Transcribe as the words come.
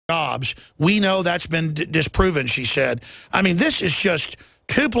jobs. We know that's been disproven, she said. I mean, this is just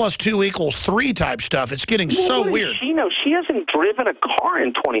 2 + 2 = 3 type stuff. It's getting so weird. She knows she hasn't driven a car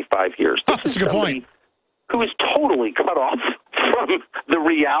in 25 years. Oh, that's a good point. Who is totally cut off from the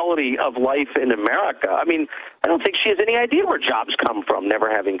reality of life in America. I mean, I don't think she has any idea where jobs come from, never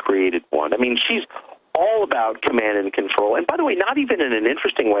having created one. I mean, she's all about command and control. And by the way, not even in an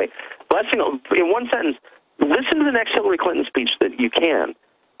interesting way. Last thing, in one sentence, listen to the next Hillary Clinton speech that you can,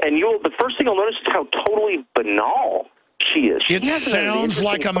 and the first thing you'll notice is how totally banal she is. It sounds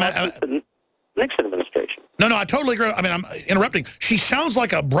like a Nixon administration. No, I totally agree. I mean, I'm interrupting. She sounds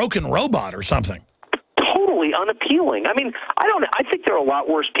like a broken robot or something. Totally unappealing. I mean, I think there are a lot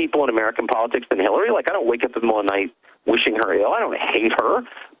worse people in American politics than Hillary. Like, I don't wake up in the middle of the night wishing her ill. I don't hate her,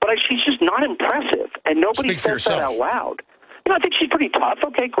 but she's just not impressive, and nobody says that out loud. I think she's pretty tough.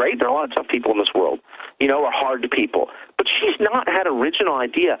 Okay, great. There are a lot of tough people in this world, or hard to people. But she's not had original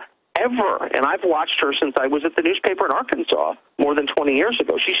idea ever. And I've watched her since I was at the newspaper in Arkansas more than 20 years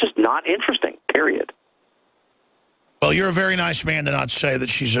ago. She's just not interesting, period. Well, you're a very nice man to not say that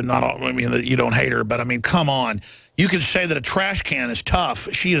she's that you don't hate her. But, I mean, come on. You can say that a trash can is tough.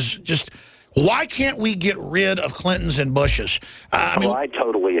 She is just... Why can't we get rid of Clintons and Bushes? I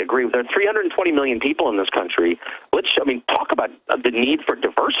totally agree. There are 320 million people in this country. Talk about the need for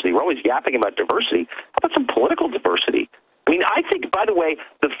diversity. We're always yapping about diversity. How about some political diversity? I mean, I think, by the way,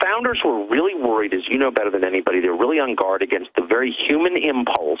 the founders were really worried, as you know better than anybody. They were really on guard against the very human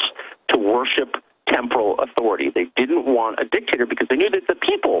impulse to worship temporal authority. They didn't want a dictator because they knew that the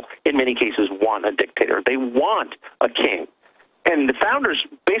people, in many cases, want a dictator. They want a king. And the founders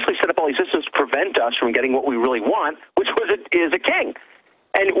basically set up all these systems to prevent us from getting what we really want, which is a king.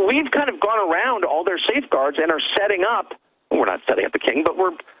 And we've kind of gone around all their safeguards and are setting up, we're not setting up a king, but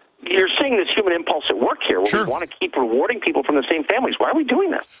you're seeing this human impulse at work here where we want to keep rewarding people from the same families. Why are we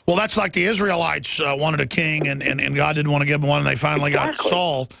doing that? Well, that's like the Israelites wanted a king, and God didn't want to give them one, and they finally got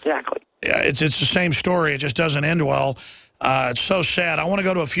Saul. Exactly. Yeah, it's the same story. It just doesn't end well. It's so sad. I want to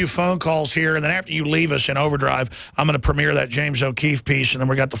go to a few phone calls here, and then after you leave us in Overdrive, I'm going to premiere that James O'Keefe piece, and then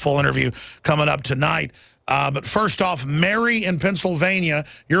we got the full interview coming up tonight. But first off, Mary in Pennsylvania,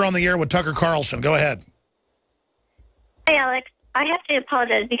 you're on the air with Tucker Carlson. Go ahead. Hey, Alex. I have to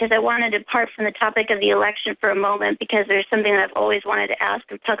apologize because I wanted to depart from the topic of the election for a moment because there's something that I've always wanted to ask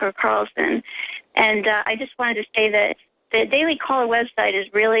of Tucker Carlson. And I just wanted to say that the Daily Caller website is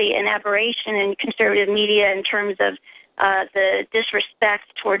really an aberration in conservative media in terms of the disrespect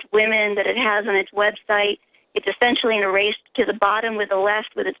towards women that it has on its website. It's essentially an race to the bottom with the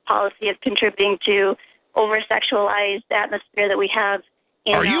left with its policy of contributing to over-sexualized atmosphere that we have.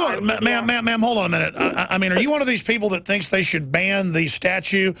 Are you, ma'am, hold on a minute. I mean, are you one of these people that thinks they should ban the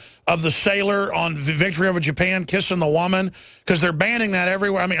statue of the sailor on Victory over Japan kissing the woman? Because they're banning that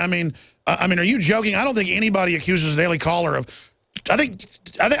everywhere. I mean, are you joking? I don't think anybody accuses Daily Caller of... I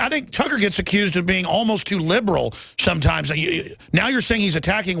think Tucker gets accused of being almost too liberal sometimes. Now you're saying he's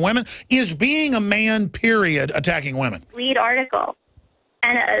attacking women? Is being a man, period, attacking women? Lead article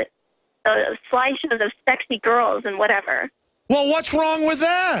and a slideshow of sexy girls and whatever. Well, what's wrong with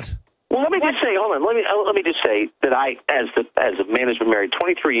that? Well, let me just say, hold on. Let me just say that I, as a man who's been married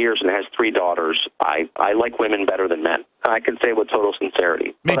 23 years and has 3 daughters, I like women better than men. I can say with total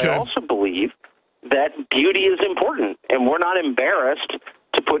sincerity. Me too. I also believe that beauty is important, and we're not embarrassed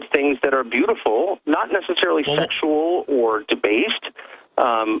to put things that are beautiful, not necessarily sexual or debased.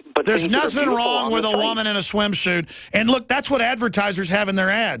 But there's nothing wrong with a woman in a swimsuit. And look, that's what advertisers have in their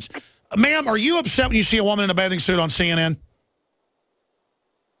ads. Ma'am, are you upset when you see a woman in a bathing suit on CNN?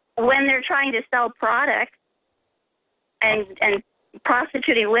 When they're trying to sell products and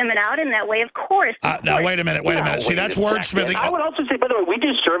prostituting women out in that way, of course. Now, wait a minute. See, that's wordsmithing. I would also say, by the way, we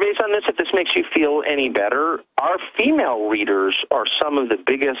do surveys on this, if this makes you feel any better. Our female readers are some of the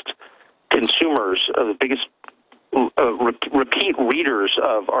biggest consumers, of the biggest repeat readers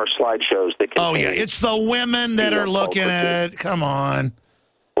of our slideshows. Oh, yeah, it's the women that are looking at it. Come on.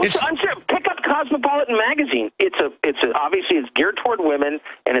 Pick up Cosmopolitan magazine. Obviously it's geared toward women,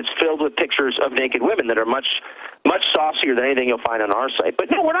 and it's filled with pictures of naked women that are much saucier than anything you'll find on our site. But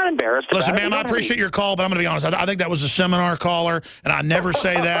no, we're not embarrassed. Listen, ma'am, I appreciate your call, but I'm going to be honest. I think that was a seminar caller, and I never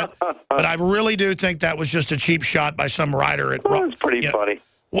say that. But I really do think that was just a cheap shot by some writer. It's pretty funny.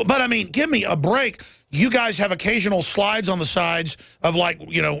 Well, but I mean, give me a break. You guys have occasional slides on the sides of, like,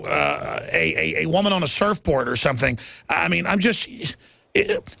 a woman on a surfboard or something. I mean, I'm just...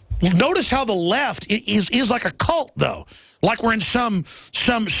 Notice how the left is like a cult, though. Like we're in some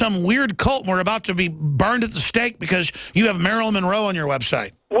weird cult and we're about to be burned at the stake because you have Marilyn Monroe on your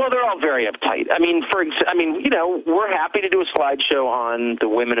website. Well, they're all very uptight. I mean, we're happy to do a slideshow on the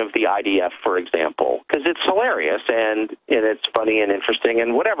women of the IDF, for example, because it's hilarious and it's funny and interesting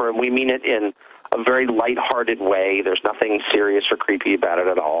and whatever. And we mean it in a very lighthearted way. There's nothing serious or creepy about it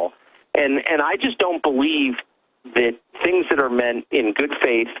at all. And I just don't believe that things that are meant in good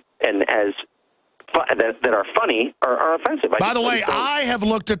faith and that are funny are offensive. By the way, I have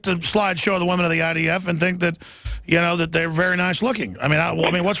looked at the slideshow of the women of the IDF and think that, that they're very nice looking. I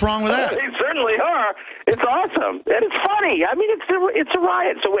mean, what's wrong with that? They certainly are. It's awesome. And it's funny. I mean, it's a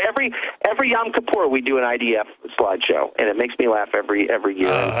riot. So every Yom Kippur we do an IDF slideshow, and it makes me laugh every year.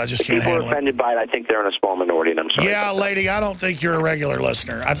 I just can't handle it. People are offended by it. I think they're in a small minority, and I'm sorry. Yeah, lady, I don't think you're a regular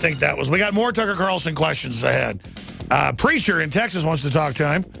listener. I think we got more Tucker Carlson questions ahead. Preacher in Texas wants to talk to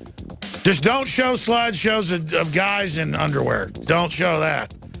him. Just don't show slideshows of guys in underwear. Don't show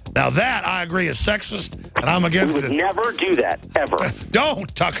that. Now that, I agree, is sexist, and I'm against it. We would never do that, ever.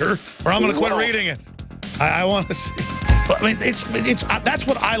 Don't, Tucker, or I'm going to quit reading it. I want to see. I mean, that's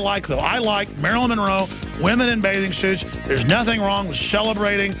what I like, though. I like Marilyn Monroe, women in bathing suits. There's nothing wrong with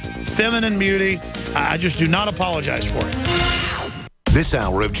celebrating feminine beauty. I just do not apologize for it. This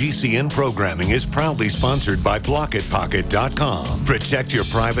hour of GCN programming is proudly sponsored by BlockitPocket.com. Protect your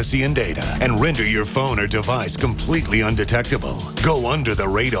privacy and data and render your phone or device completely undetectable. Go under the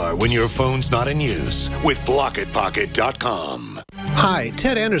radar when your phone's not in use with BlockitPocket.com. Hi,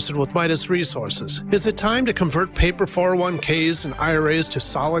 Ted Anderson with Midas Resources. Is it time to convert paper 401ks and IRAs to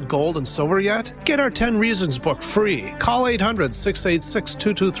solid gold and silver yet? Get our 10 Reasons book free. Call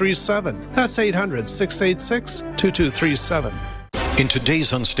 800-686-2237. That's 800-686-2237. In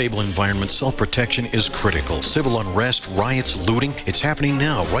today's unstable environment, self-protection is critical. Civil unrest, riots, looting, it's happening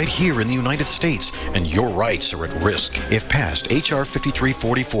now right here in the United States, and your rights are at risk. If passed, H.R.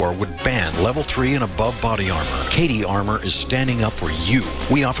 5344 would ban Level 3 and above body armor. Katie Armor is standing up for you.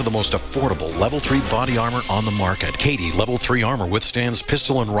 We offer the most affordable Level 3 body armor on the market. Katie Level 3 armor withstands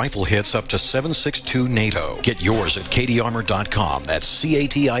pistol and rifle hits up to 7.62 NATO. Get yours at katiearmor.com. That's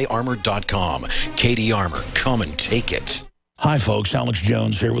CATI armor.com. Katie Armor, come and take it. Hi, folks. Alex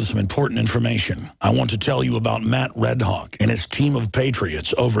Jones here with some important information. I want to tell you about Matt Redhawk and his team of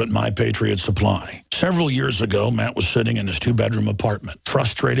patriots over at My Patriot Supply. Several years ago, Matt was sitting in his 2-bedroom apartment,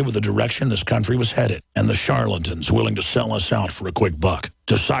 frustrated with the direction this country was headed and the charlatans willing to sell us out for a quick buck.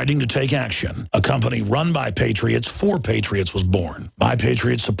 Deciding to take action, a company run by patriots for patriots was born. My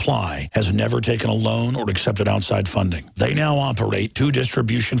Patriot Supply has never taken a loan or accepted outside funding. They now operate 2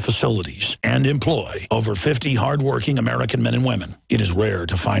 distribution facilities and employ over 50 hardworking American men and women. It is rare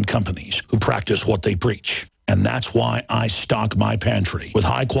to find companies who practice what they preach. And that's why I stock my pantry with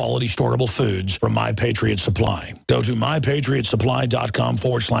high-quality storable foods from My Patriot Supply. Go to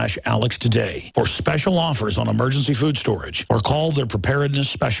mypatriotsupply.com/Alex today for special offers on emergency food storage or call their preparedness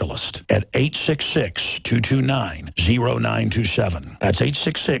specialist at 866-229-0927. That's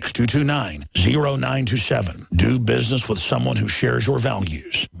 866-229-0927. Do business with someone who shares your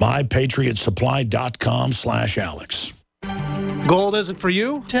values. mypatriotsupply.com/Alex. Gold isn't for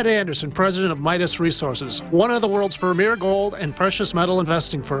you? Ted Anderson, president of Midas Resources, one of the world's premier gold and precious metal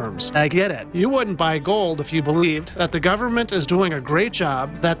investing firms. I get it. You wouldn't buy gold if you believed that the government is doing a great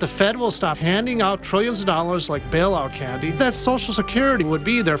job, that the Fed will stop handing out trillions of dollars like bailout candy, that Social Security would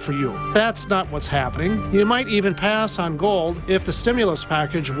be there for you. That's not what's happening. You might even pass on gold if the stimulus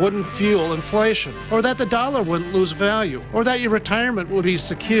package wouldn't fuel inflation, or that the dollar wouldn't lose value, or that your retirement would be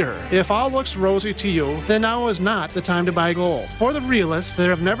secure. If all looks rosy to you, then now is not the time to buy gold. For the realist, there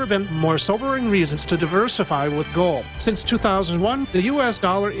have never been more sobering reasons to diversify with gold. Since 2001, the U.S.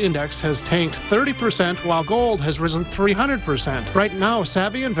 dollar index has tanked 30% while gold has risen 300%. Right now,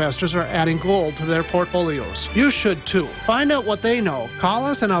 savvy investors are adding gold to their portfolios. You should too. Find out what they know. Call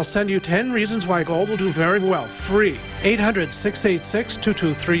us and I'll send you 10 reasons why gold will do very well, free.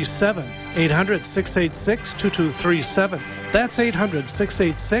 800-686-2237. 800-686-2237. That's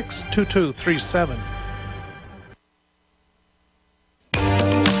 800-686-2237.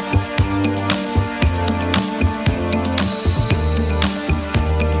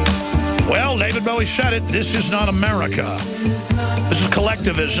 David Bowie said it, this is not America. This is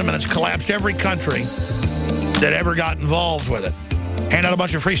collectivism, and it's collapsed every country that ever got involved with it. Hand out a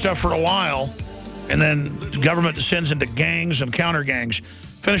bunch of free stuff for a while, and then the government descends into gangs and counter-gangs.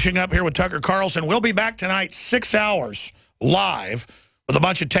 Finishing up here with Tucker Carlson. We'll be back tonight, 6 hours, live, with a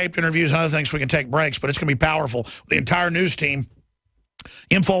bunch of taped interviews and other things so we can take breaks, but it's going to be powerful. The entire news team,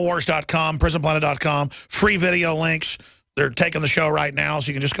 Infowars.com, PrisonPlanet.com, free video links, They're taking the show right now, so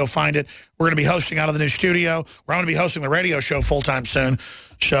you can just go find it. We're going to be hosting out of the new studio. We're going to be hosting the radio show full-time soon.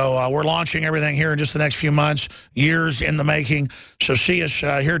 So we're launching everything here in just the next few months, years in the making. So see us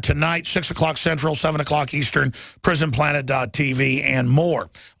here tonight, 6 o'clock Central, 7 o'clock Eastern, prisonplanet.tv, and more.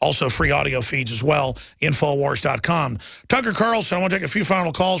 Also free audio feeds as well, Infowars.com. Tucker Carlson, I want to take a few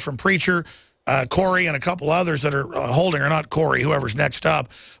final calls from Preacher, Corey, and a couple others that are holding, or not Corey, whoever's next up.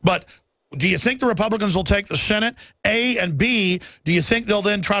 But do you think the Republicans will take the Senate? A, and B, do you think they'll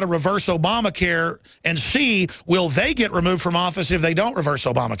then try to reverse Obamacare? And C, will they get removed from office if they don't reverse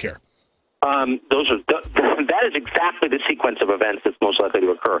Obamacare? That is exactly the sequence of events that's most likely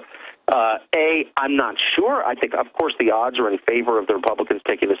to occur. A, I'm not sure. I think, of course, the odds are in favor of the Republicans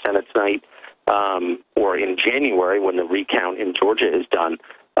taking the Senate tonight or in January when the recount in Georgia is done.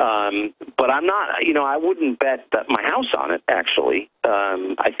 But I'm not, I wouldn't bet my house on it, actually.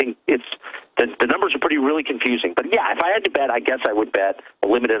 I think the numbers are really confusing. But yeah, if I had to bet, I guess I would bet a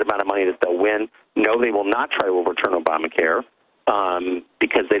limited amount of money that they'll win. No, they will not try to overturn Obamacare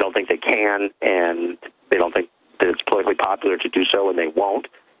because they don't think they can, and they don't think that it's politically popular to do so, and they won't.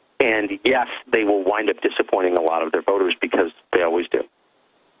 And yes, they will wind up disappointing a lot of their voters because they always do.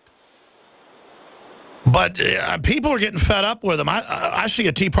 But people are getting fed up with them. I see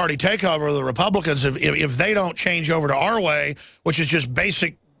a Tea Party takeover of the Republicans if they don't change over to our way, which is just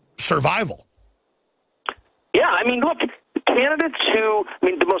basic survival. Yeah, I mean, look, candidates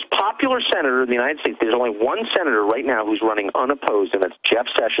the most popular senator in the United States, there's only one senator right now who's running unopposed, and that's Jeff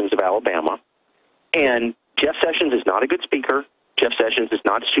Sessions of Alabama. And Jeff Sessions is not a good speaker. Jeff Sessions is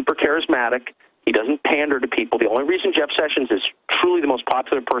not super charismatic. He doesn't pander to people. The only reason Jeff Sessions is truly the most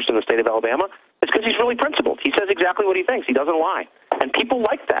popular person in the state of Alabama is because he's really principled. He says exactly what he thinks. He doesn't lie. And people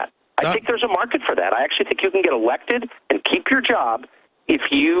like that. I think there's a market for that. I actually think you can get elected and keep your job if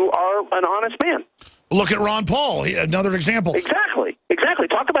you are an honest man. Look at Ron Paul, another example. Exactly.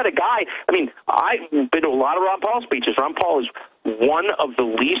 Talk about a guy. I mean, I've been to a lot of Ron Paul speeches. Ron Paul is one of the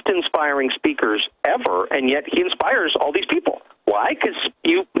least inspiring speakers ever, and yet he inspires all these people. Why? Because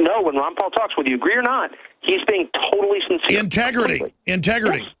when Ron Paul talks, whether you agree or not, he's being totally sincere. Integrity.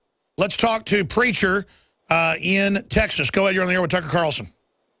 Yes. Let's talk to Preacher in Texas. Go ahead, you're on the air with Tucker Carlson.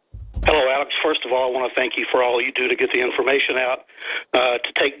 Hello, Alex. First of all, I want to thank you for all you do to get the information out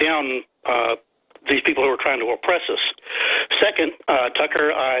to take down these people who are trying to oppress us. Second,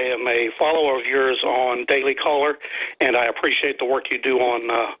 Tucker, I am a follower of yours on Daily Caller, and I appreciate the work you do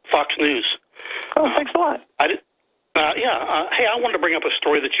on Fox News. Oh, thanks a lot. Hey, I wanted to bring up a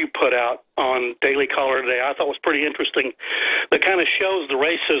story that you put out on Daily Caller today I thought was pretty interesting that kind of shows the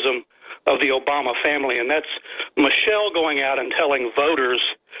racism of the Obama family, and that's Michelle going out and telling voters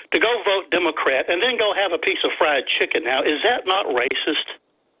to go vote Democrat and then go have a piece of fried chicken. Now, is that not racist?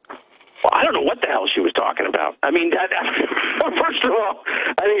 Well, I don't know what the hell she was talking about. I mean, first of all,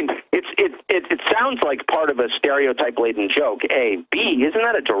 it sounds like part of a stereotype-laden joke. A. B, isn't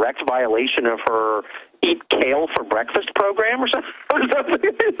that a direct violation of her eat kale for breakfast program or something?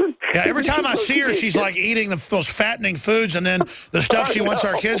 Yeah, every time I see her, she's like eating the most fattening foods, and then the stuff she wants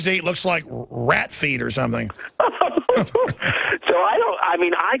our kids to eat looks like rat feed or something. So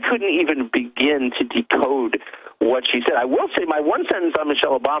I couldn't even begin to decode what she said. I will say my one sentence on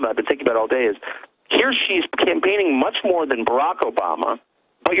Michelle Obama I've been thinking about all day is, here she's campaigning much more than Barack Obama,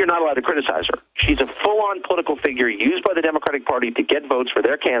 but you're not allowed to criticize her. She's a full-on political figure used by the Democratic Party to get votes for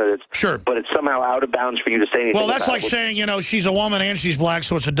their candidates. Sure. But it's somehow out of bounds for you to say anything. Well, that's like saying, she's a woman and she's black,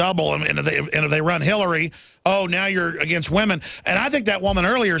 so it's a double. And if they run Hillary, oh, now you're against women. And I think that woman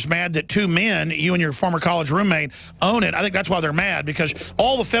earlier is mad that two men, you and your former college roommate, own it. I think that's why they're mad, because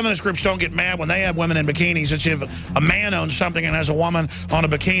all the feminist groups don't get mad when they have women in bikinis. It's if a man owns something and has a woman on a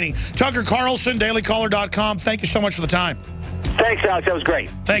bikini. Tucker Carlson, dailycaller.com. Thank you so much for the time. Thanks, Alex. That was great.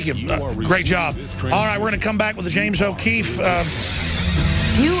 Thank you. Great job. All right, we're going to come back with the James O'Keefe.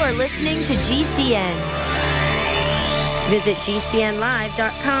 You are listening to GCN. Visit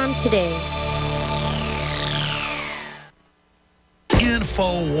GCNlive.com today.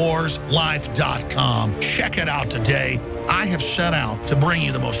 InfoWarsLife.com. Check it out today. I have set out to bring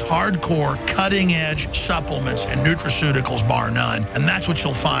you the most hardcore, cutting-edge supplements and nutraceuticals, bar none. And that's what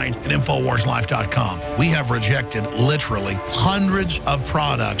you'll find at InfoWarsLife.com. We have rejected literally hundreds of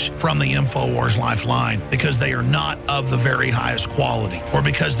products from the InfoWars Life line because they are not of the very highest quality, or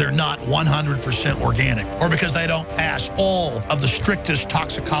because they're not 100% organic, or because they don't pass all of the strictest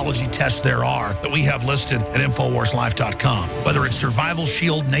toxicology tests there are that we have listed at InfoWarsLife.com. Whether it's Survival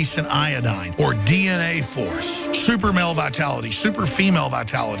Shield Nascent Iodine or DNA Force, Super Male Vitality, Super Female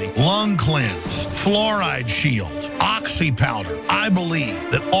Vitality, Lung Cleanse, Fluoride Shield, Oxy Powder. I believe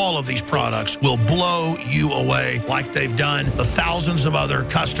that all of these products will blow you away like they've done the thousands of other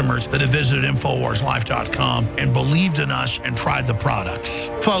customers that have visited InfoWarsLife.com and believed in us and tried the products.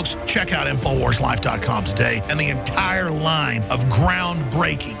 Folks, check out InfoWarsLife.com today and the entire line of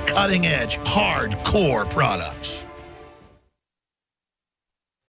groundbreaking, cutting-edge, hardcore products.